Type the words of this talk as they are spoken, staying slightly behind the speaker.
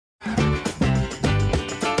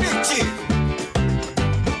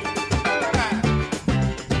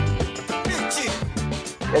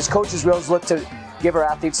As coaches, we always look to give our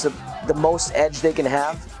athletes the most edge they can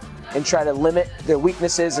have and try to limit their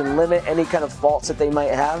weaknesses and limit any kind of faults that they might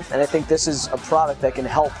have. And I think this is a product that can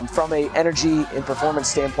help from an energy and performance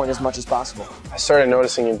standpoint as much as possible. I started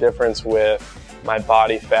noticing a difference with my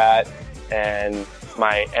body fat and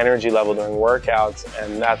my energy level during workouts,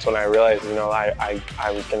 and that's when I realized, you know, I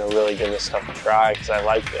was going to really give this stuff a try because I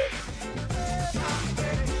liked it.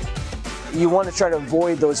 You want to try to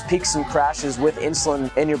avoid those peaks and crashes with insulin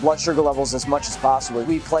and your blood sugar levels as much as possible.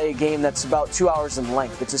 We play a game that's about 2 hours in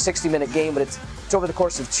length. It's a 60-minute game, but it's over the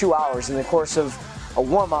course of 2 hours. In the course of a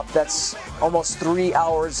warm-up, that's almost 3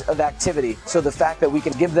 hours of activity. So the fact that we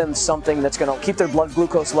can give them something that's going to keep their blood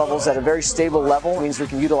glucose levels at a very stable level means we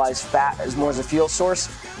can utilize fat as more as a fuel source,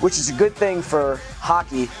 which is a good thing for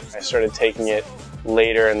hockey. I started taking it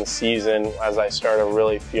later in the season as I started to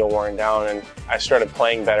really feel worn down, and I started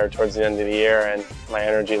playing better towards the end of the year and my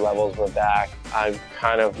energy levels were back. I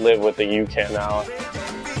kind of live with the UCAN now.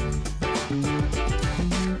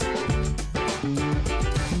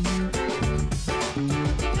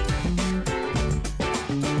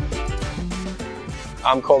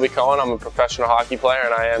 I'm Colby Cohen, I'm a professional hockey player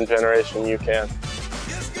and I am Generation UCAN.